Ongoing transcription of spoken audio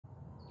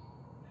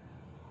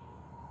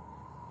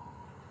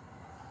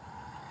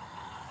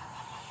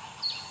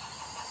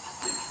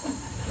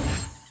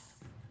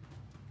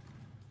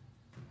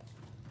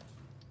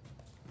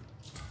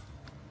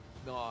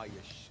No, you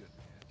shouldn't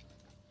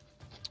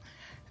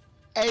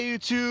have. Hey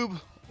YouTube,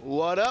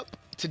 what up?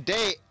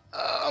 Today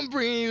I'm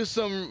bringing you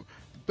some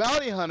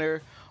bounty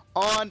hunter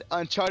on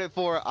Uncharted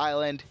 4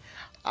 Island.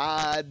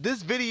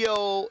 This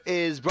video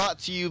is brought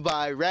to you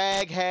by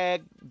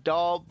Raghag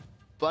Doll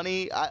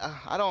Bunny.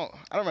 I don't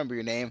remember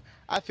your name.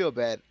 I feel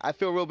bad. I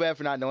feel real bad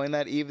for not knowing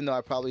that, even though I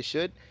probably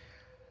should.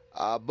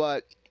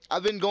 But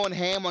I've been going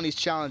ham on these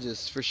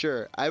challenges for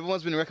sure.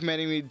 Everyone's been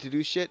recommending me to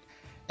do shit,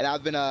 and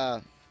I've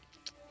been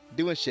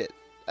doing shit.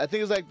 I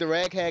think it's like the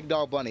Raghag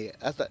Doll Bunny.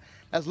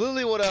 That's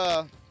literally what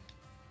I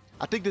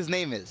think his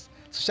name is.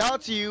 So shout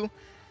out to you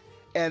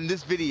and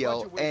this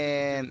video.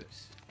 And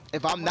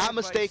if I'm not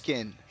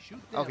mistaken,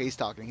 okay, he's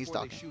talking. He's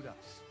talking.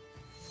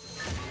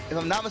 If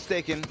I'm not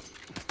mistaken,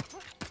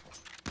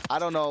 I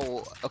don't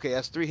know. Okay,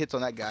 that's 3 hits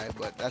on that guy,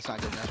 but that's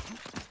not good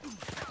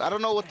enough. I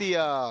don't know what the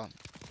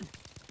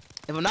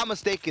if I'm not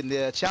mistaken,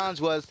 the challenge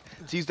was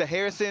to use the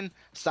Harrison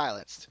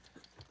silenced.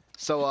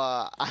 So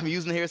I'm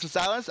using the Harrison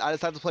silence. I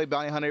decided to play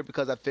bounty hunter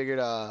because I figured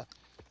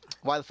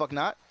why the fuck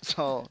not?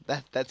 So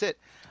that's it.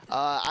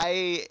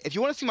 If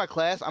you want to see my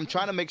class, I'm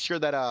trying to make sure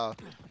that oh,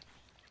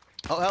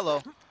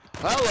 hello.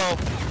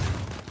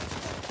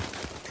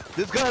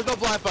 This gun has no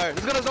blind fire.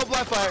 This gun has no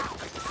blind fire.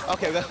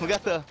 Okay, we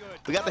got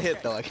the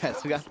hit though, I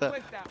guess. We got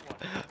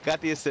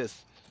the assist.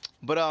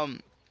 But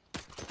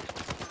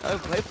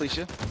hey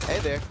Felicia. Hey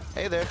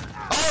there.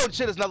 Oh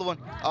shit, there's another one.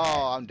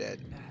 Oh, I'm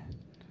dead.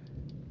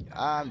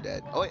 I'm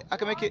dead. Oh wait, I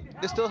can make it.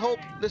 There's still hope.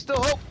 There's still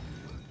hope.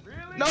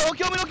 No, don't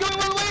kill me, don't kill me.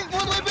 Run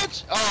away,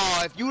 bitch.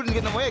 Oh, if you didn't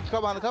get in the way, I could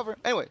come behind the cover.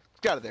 Anyway,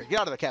 get out of there. Get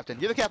out of there, Captain.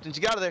 You're the captain.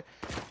 You get out of there.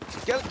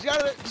 Get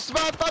out of there. Just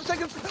survive. 5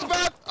 seconds.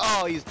 Survive.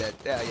 Oh, he's dead.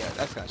 Yeah,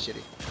 that's kind of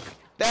shitty.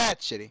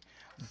 That's shitty.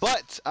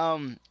 But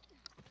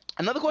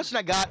another question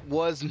I got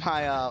was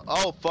my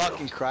oh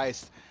fucking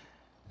Christ.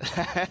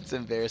 That's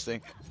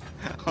embarrassing.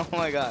 Oh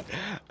my god.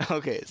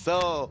 Okay,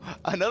 so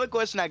another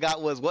question I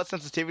got was, what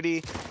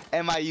sensitivity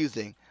am I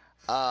using?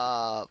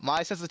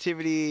 My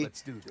sensitivity,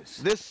 let's do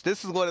this.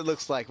 This is what it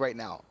looks like right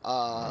now.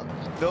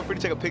 Feel free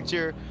to take a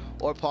picture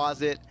or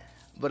pause it,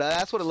 but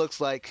that's what it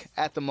looks like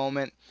at the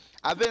moment.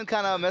 I've been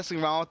kind of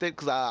messing around with it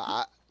because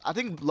I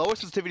think lower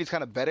sensitivity is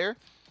kind of better.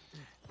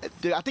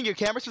 I think your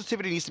camera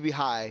sensitivity needs to be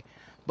high,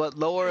 but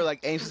lower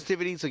like aim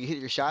sensitivity so you hit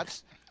your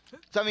shots.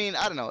 So I mean,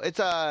 I don't know.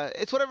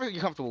 It's whatever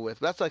you're comfortable with.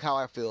 But that's like how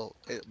I feel.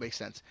 It makes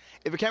sense.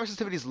 If your camera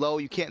sensitivity is low,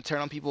 you can't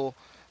turn on people.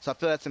 So I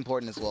feel that's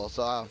important as well.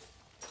 So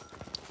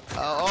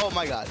oh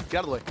my god. Get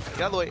out of the way.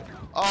 Get out of the way.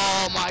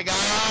 Oh my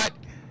god.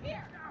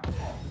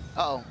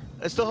 Uh-oh.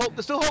 There's still hope.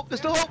 There's still hope. There's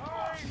still hope.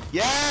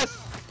 Yes.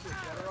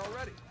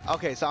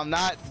 Okay, so I'm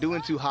not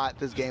doing too hot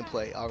this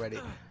gameplay already.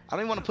 I don't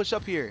even want to push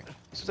up here.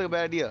 This looks like a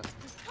bad idea.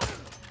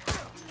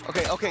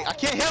 Okay. I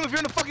can't hit him if you're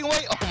in the fucking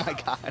way. Oh my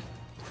god.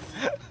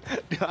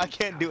 Dude, I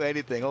can't do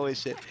anything. Holy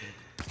shit.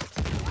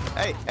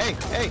 Hey.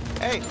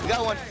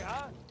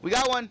 We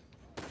got one.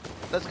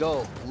 Let's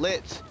go.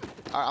 Lit.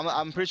 Alright,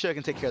 I'm pretty sure I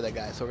can take care of that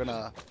guy. So we're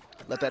gonna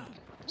let that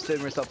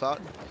simmer itself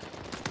out.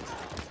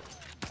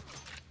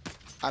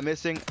 I'm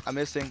missing.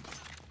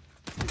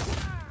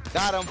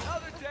 Got him.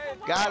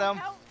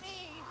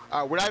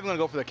 Alright, we're not even gonna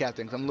go for the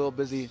captain because I'm a little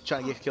busy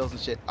trying to get kills and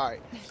shit.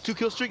 Alright. 2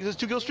 kill streak. Is this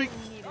 2 kill streak?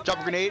 Drop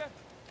a grenade.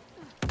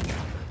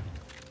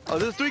 Oh,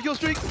 this is 3 kill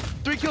streak.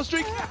 3 kill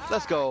streak.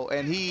 Let's go.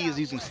 And he is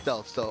using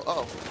stealth. So,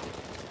 Come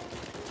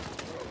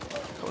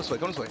this way,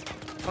 homie.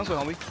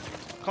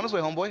 Come this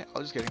way, homeboy.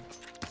 Oh, just kidding.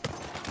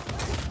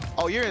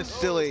 Oh, you're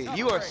silly.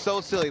 You are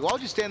so silly. Why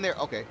would you stand there?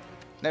 Okay.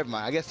 Never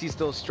mind. I guess he's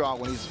still strong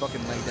when he's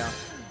fucking laying down.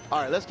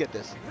 All right, let's get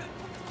this.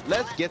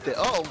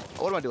 Oh,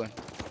 what am I doing?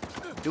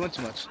 Doing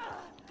too much.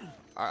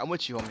 All right, I'm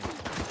with you, homie.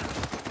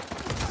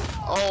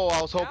 Oh,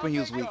 I was hoping he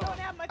was weak.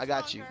 I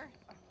got you.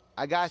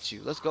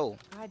 Let's go.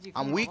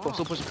 I'm weak, but I'm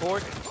still pushing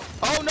forward.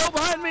 Oh, no,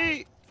 behind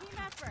me.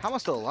 How am I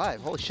still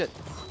alive? Holy shit.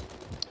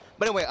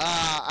 But anyway,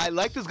 I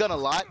like this gun a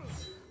lot.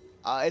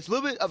 It's a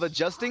little bit of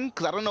adjusting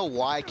because I don't know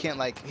why I can't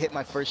like hit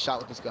my first shot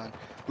with this gun.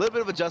 A little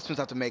bit of adjustments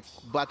I have to make,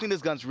 but I think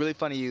this gun's really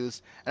fun to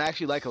use and I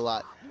actually like it a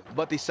lot.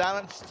 But the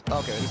silenced,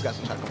 okay, these guys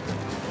can try.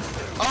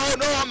 Oh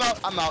no,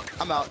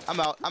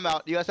 I'm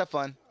out. You guys have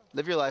fun.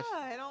 Live your life. Oh,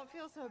 I don't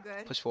feel so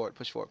good. Push forward.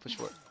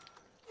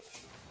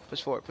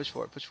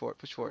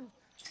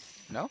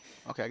 No?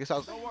 Okay, I guess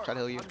I'll try to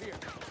heal you.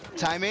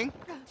 Timing.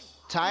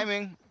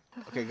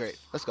 Okay, great.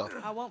 Let's go.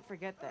 I won't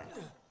forget that.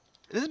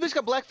 This bitch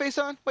got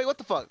blackface on? Wait, what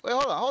the fuck? Wait,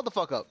 hold the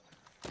fuck up.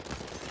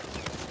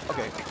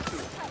 Okay.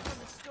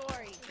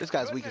 This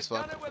guy's weak as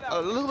fuck.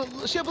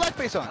 Oh, she had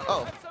blackface on.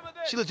 Oh,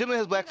 she legitimately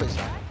has blackface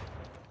on.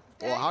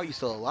 Well, how are you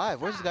still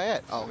alive? Where's this guy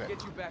at? Oh, okay.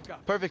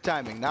 Perfect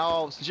timing.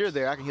 Now, since you're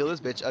there, I can heal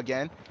this bitch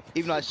again.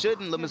 Even though I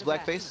shouldn't limit his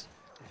blackface.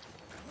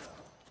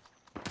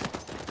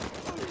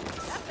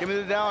 Give me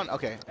the down.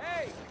 Okay.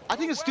 I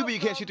think it's stupid you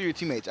can't shoot through your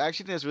teammates. I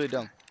actually think that's really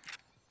dumb.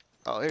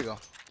 Oh, here you go.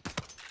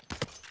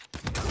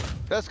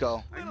 Let's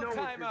go.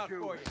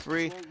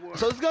 Free.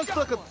 So this gun's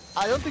still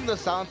I don't think the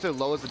silencer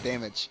lowers the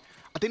damage.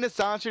 I think the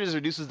silencer just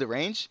reduces the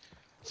range.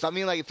 So I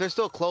mean, like, if they're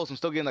still close, I'm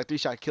still getting like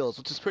 3-shot kills,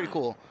 which is pretty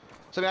cool.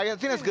 So I mean, I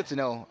think that's good to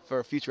know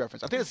for future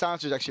reference. I think the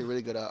silencer is actually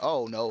really good.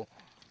 Oh no.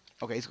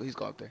 Okay, he's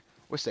going up there.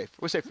 We're safe.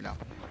 We're safe for now.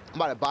 I'm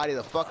about to body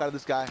the fuck out of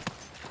this guy.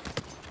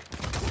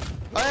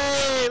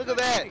 Hey, look at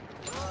that.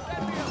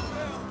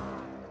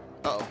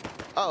 Uh-oh.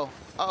 Uh-oh.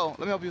 Uh-oh. Let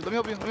me help you. Let me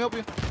help you. Let me help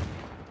you.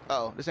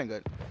 Uh-oh. This ain't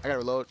good. I gotta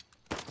reload.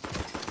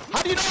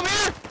 How do you know I'm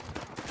here?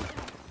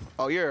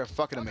 Oh, you're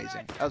fucking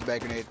amazing. That was a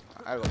bad grenade.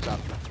 I gotta go top.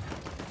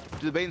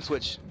 Do the bait and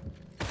switch.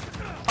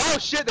 Oh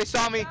shit, they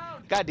saw me.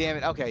 God damn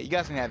it. Okay, you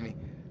guys can have me.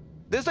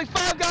 There's like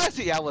 5 guys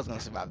here. Yeah, I wasn't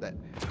gonna survive that.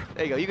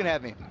 There you go. You can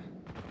have me.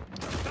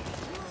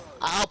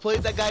 I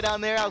outplayed that guy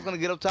down there. I was gonna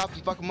get up top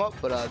and fuck him up,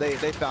 but they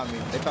found me.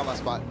 They found my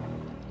spot.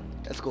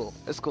 That's cool.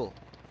 That's cool.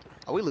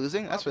 Are we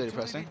losing? That's really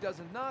depressing.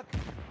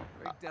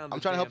 I'm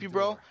trying to help you,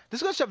 bro. This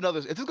is gonna shove another.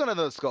 If this is gonna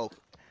another scope,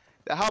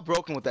 how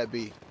broken would that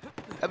be?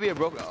 That'd be a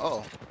broken.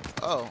 Oh,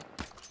 oh.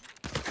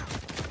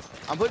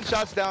 I'm putting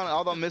shots down,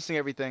 although I'm missing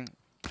everything.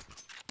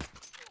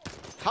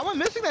 How am I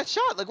missing that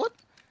shot? Like what?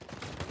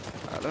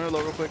 Let me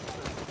reload real quick.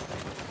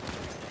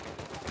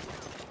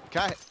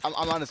 Can I'm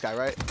on this guy,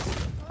 right?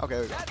 Okay,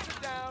 there we go.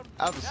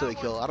 That was a silly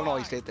kill. I don't know why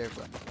he stayed there,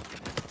 but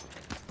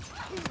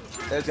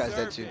this guy's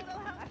dead too.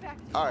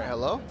 All right,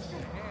 hello.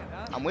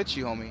 I'm with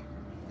you, homie.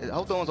 I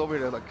hope no one's over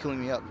here like killing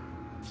me up.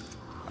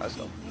 All right, let's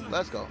go.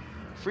 Let's go.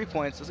 3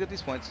 points. Let's get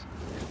these points.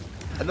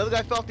 Another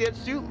guy fell off the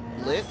edge too.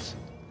 Lit.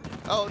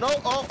 Oh no!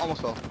 Oh,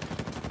 almost fell.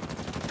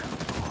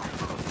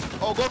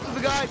 Oh, go up to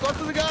the guy. Go up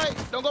to the guy.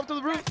 Don't go up to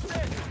the roof.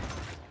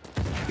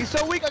 He's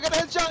so weak. I got a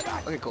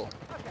headshot. Okay, cool.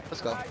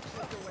 Let's go.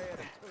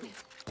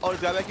 Oh, there's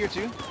a guy back here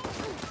too.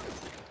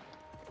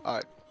 All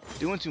right,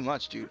 doing too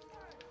much, dude.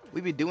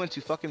 We be doing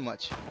too fucking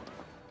much.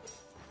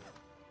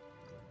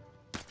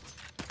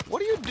 What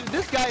do you do?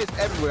 This guy is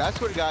everywhere. I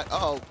swear to God. Uh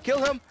oh,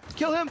 kill him!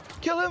 Kill him!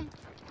 Kill him!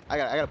 I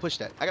gotta push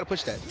that. I gotta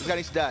push that. This guy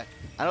needs to die.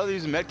 I know they're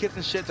using med kits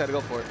and shit, so I gotta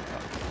go for it.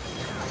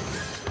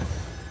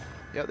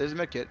 Yep, there's a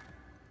med kit.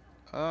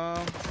 No,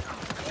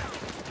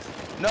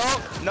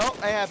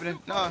 ain't happening.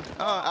 No,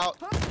 out.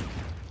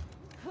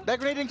 That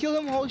grenade didn't kill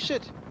him. Holy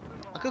shit!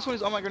 I could swear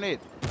he's on my grenade.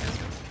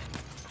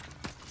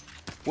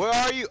 Where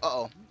are you?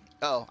 Uh-oh.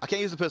 Uh-oh. I can't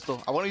use the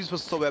pistol. I want to use the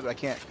pistol so bad, but I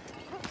can't.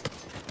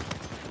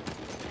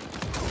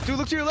 Dude,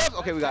 look to your left.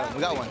 Okay, we got him.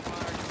 We got one.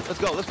 Let's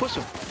go. Let's push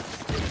him.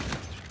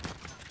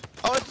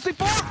 Oh, it's a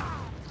C4!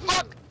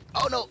 Fuck!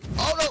 Oh, no.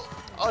 Oh, no.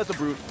 Oh, it's a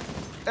brute.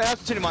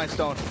 That's a tinted mine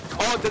stone.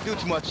 Oh, they're doing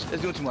too much.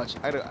 It's doing too much.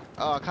 I kind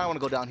of want to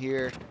go down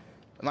here.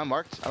 Am I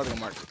marked? I don't think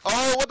I'm marked.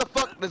 Oh, what the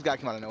fuck? This guy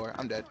came out of nowhere.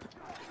 I'm dead.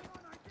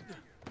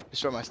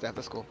 Destroy my staff.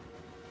 That's cool.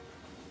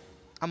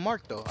 I'm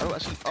marked, though. I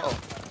shouldn't. Uh-oh.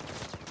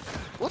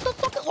 What the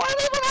fuck? Why are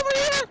they even over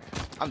here?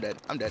 I'm dead.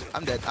 I'm dead.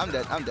 I'm dead. I'm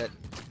dead. I'm dead.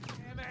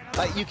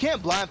 Like, you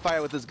can't blind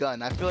fire with this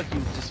gun. I feel like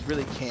you just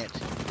really can't.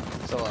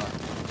 So,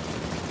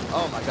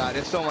 oh my god,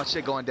 there's so much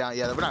shit going down.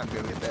 Yeah, we're not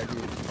gonna be able to get there,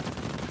 dude.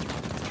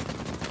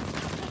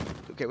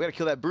 Okay, we gotta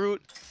kill that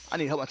brute. I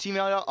need to help my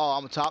teammate out. Oh,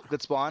 I'm on top.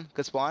 Good spawn.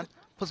 Good spawn.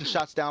 Put some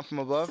shots down from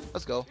above.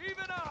 Let's go.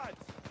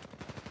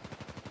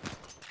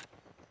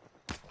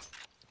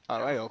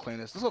 Alright, go clean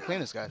this. Let's go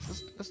clean this,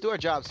 guys. Let's do our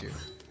jobs here.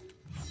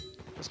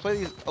 Let's play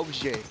these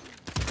OBJ.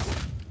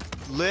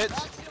 Lit.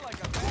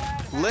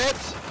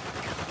 Lit.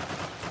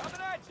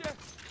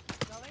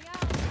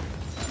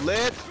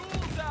 Lit.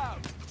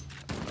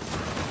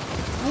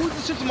 Who's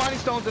the shit mining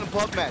stones in a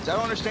pub match? I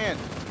don't understand.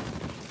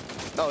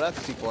 Oh, that's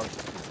a C4.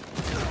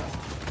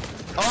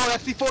 Oh,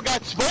 that C4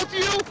 got both of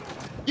you?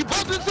 You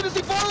both didn't see the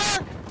C4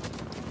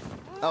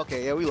 there?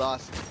 Okay, yeah, we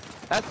lost.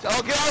 That's.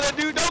 Oh, get out of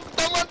there, dude.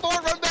 Don't run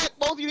forward, run back.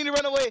 Both of you need to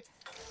run away.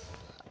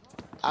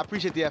 I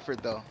appreciate the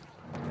effort, though.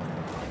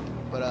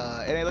 But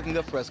it ain't looking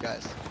good for us,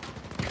 guys.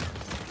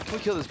 Can we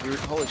kill this brute?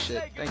 Holy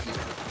shit. Thank you.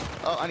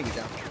 Oh, I need to get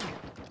down.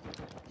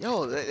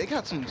 Yo, they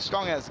got some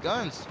strong-ass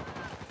guns.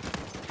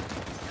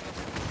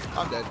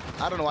 I'm dead.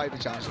 I don't know why I even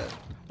challenged that.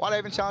 Why did I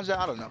even challenge that?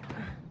 I don't know.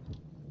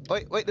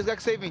 Wait, this guy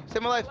can save me.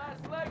 Save my life.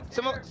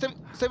 Save my life.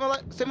 Save my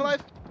life. Save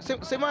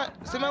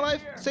my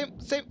life.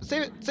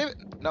 Save it.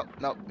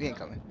 No, he ain't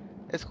coming.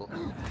 It's cool.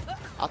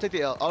 I'll take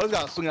the L. Oh, this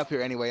guy was swinging up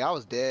here anyway. I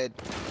was dead.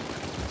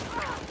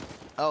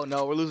 Oh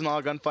no, we're losing all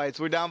our gunfights.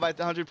 We're down by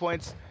 100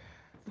 points.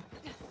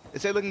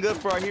 It's looking good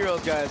for our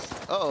heroes, guys.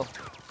 Uh-oh.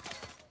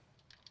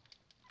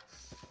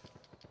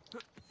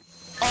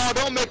 Oh,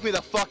 don't make me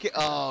the fucking.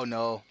 Oh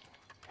no.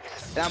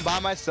 And I'm by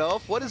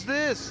myself? What is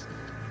this?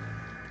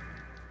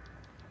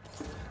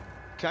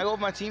 Can I go with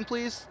my team,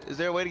 please? Is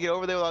there a way to get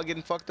over there without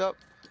getting fucked up?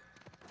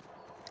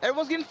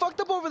 Everyone's getting fucked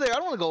up over there. I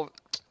don't want to go.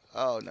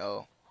 Oh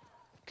no.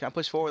 Can I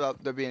push forward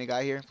without there being a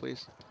guy here,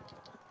 please?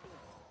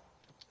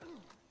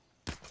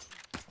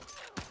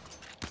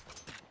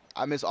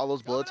 I missed all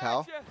those bullets.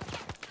 How?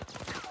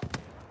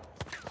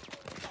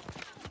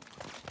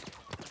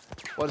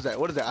 What is that?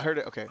 What is that? I heard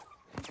it. Okay.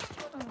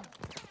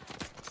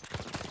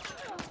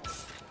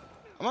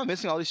 Am I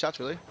missing all these shots,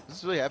 really? Is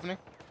this really happening?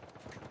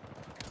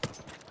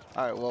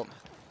 Alright, well.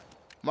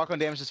 Mark on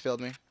damage just failed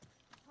me.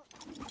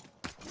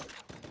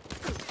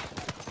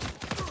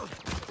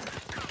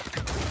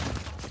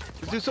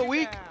 This dude's so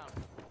weak!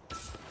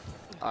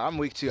 I'm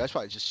weak too. I should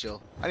probably just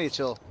chill. I need to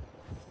chill.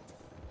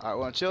 Alright,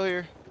 wanna chill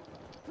here?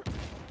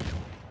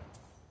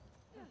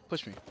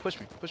 Push me,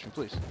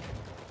 please.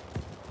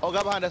 Oh,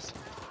 got behind us.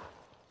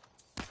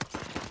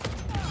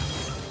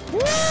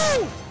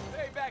 Woo!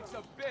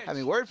 Had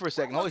me worried for a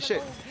second. Holy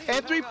shit.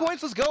 And 3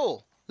 points, let's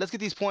go. Let's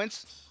get these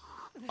points.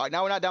 Alright,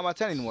 now we're not down by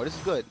 10 anymore. This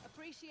is good.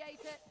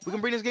 We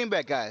can bring this game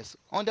back, guys.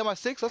 On down by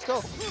 6, let's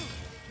go.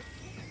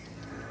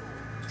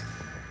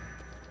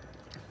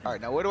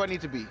 Alright, now where do I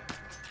need to be?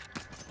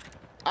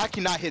 I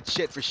cannot hit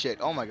shit for shit.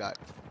 Oh my god.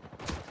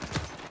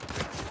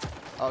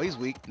 Oh, he's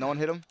weak. No one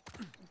hit him.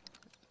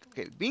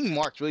 Okay, being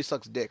marked really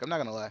sucks dick. I'm not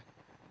gonna lie.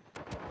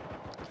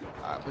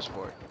 Alright, push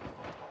forward.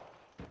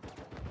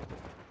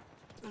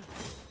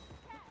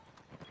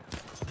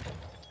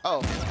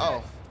 Oh,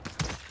 oh.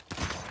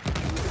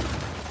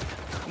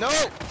 No!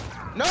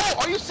 No!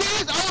 Are you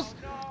serious?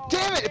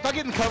 Damn it! If I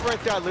get in cover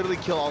right there, I literally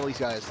kill all these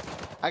guys.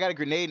 I got a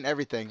grenade and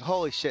everything.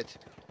 Holy shit.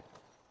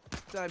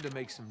 Time to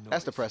make some noise.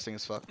 That's depressing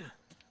as fuck.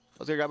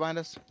 Was there a guy behind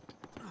us?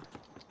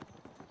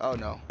 Oh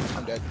no.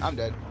 I'm dead. I'm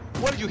dead.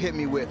 What did you hit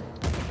me with?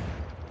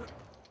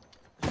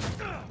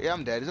 Yeah,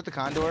 I'm dead. Is that the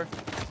condor?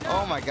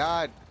 Oh my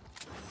god.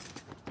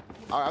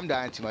 Alright, I'm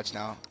dying too much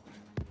now.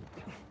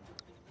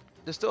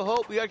 There's still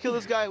hope. We gotta kill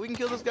this guy. We can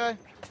kill this guy.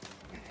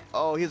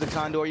 Oh, he's a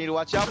condor. You need to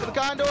watch out for the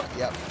condor.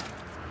 Yep.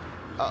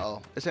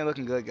 Uh-oh. This ain't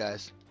looking good,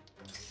 guys.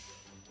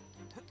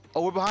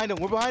 Oh, we're behind him.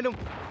 We're behind him.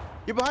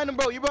 You're behind him,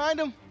 bro. You're behind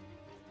him.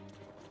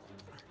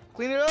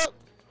 Clean it up.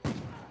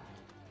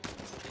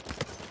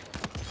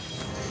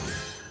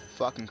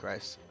 Fucking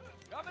Christ.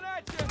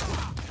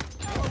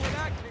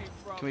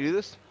 Can we do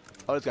this?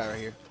 Oh, this guy right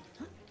here.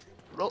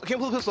 Roll. Can't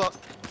pull the pistol up.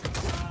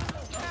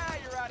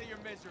 You're out of your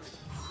misery.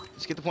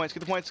 Just get the points. Get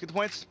the points. Get the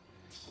points.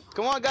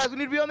 Come on, guys. We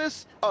need to be on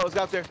this. Oh, it's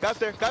got there. Got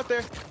there. Got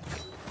there.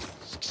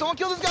 Someone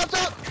kill this guy up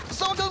top.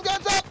 Someone kill this guy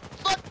up top.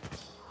 Fuck.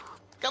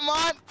 Come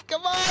on.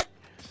 Come on.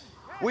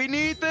 We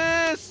need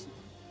this.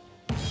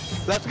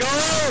 Let's go.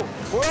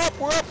 We're up.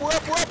 We're up. We're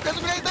up. We're up. There's a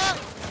grenade there.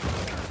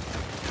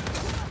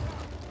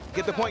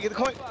 Get the point. Get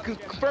the point.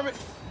 Confirm it.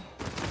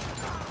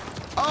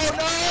 Oh,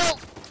 no.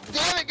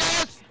 Damn it,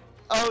 guys.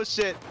 Oh,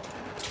 shit.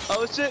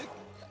 Oh, shit.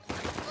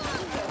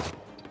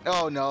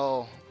 Oh,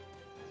 no.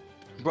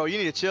 Bro, you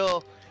need to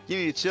chill. You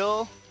need to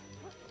chill.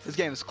 This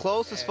game is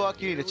close as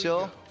fuck. You need to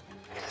chill.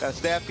 Got a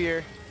staff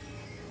here.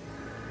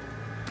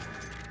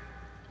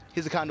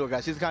 He's the condor,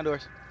 guys. He's the condor.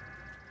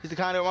 He's the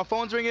condor. My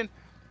phone's ringing.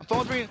 My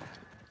phone's ringing.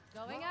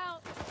 Going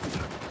out.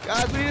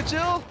 Guys, we need to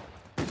chill.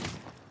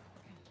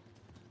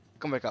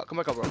 Come back out. Come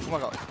back out, bro. Come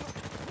back out.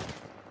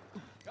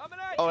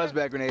 Oh, that's a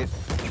bad grenade.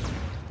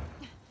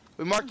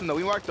 We marked him, though.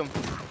 We marked him.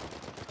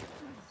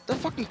 That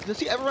fucking... Does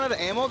he ever run out of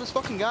ammo, this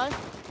fucking guy?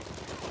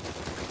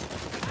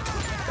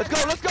 Let's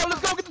go, let's go,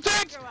 let's go. Get the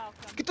tanks.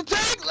 Get the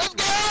tanks. Let's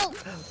go.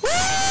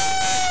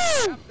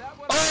 Woo!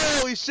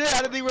 Holy shit.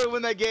 I didn't think we were going to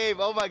win that game.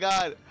 Oh, my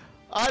God.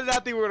 I did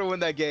not think we were going to win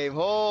that game.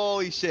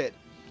 Holy shit.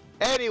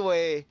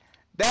 Anyway,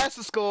 that's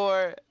the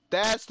score.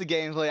 That's the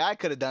gameplay. I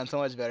could have done so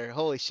much better.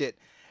 Holy shit.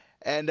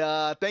 And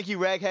thank you,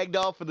 Rag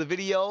Hagdoll, for the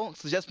video.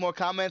 Suggest more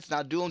comments, and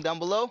I'll do them down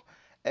below.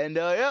 And,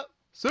 yeah,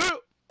 see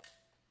you.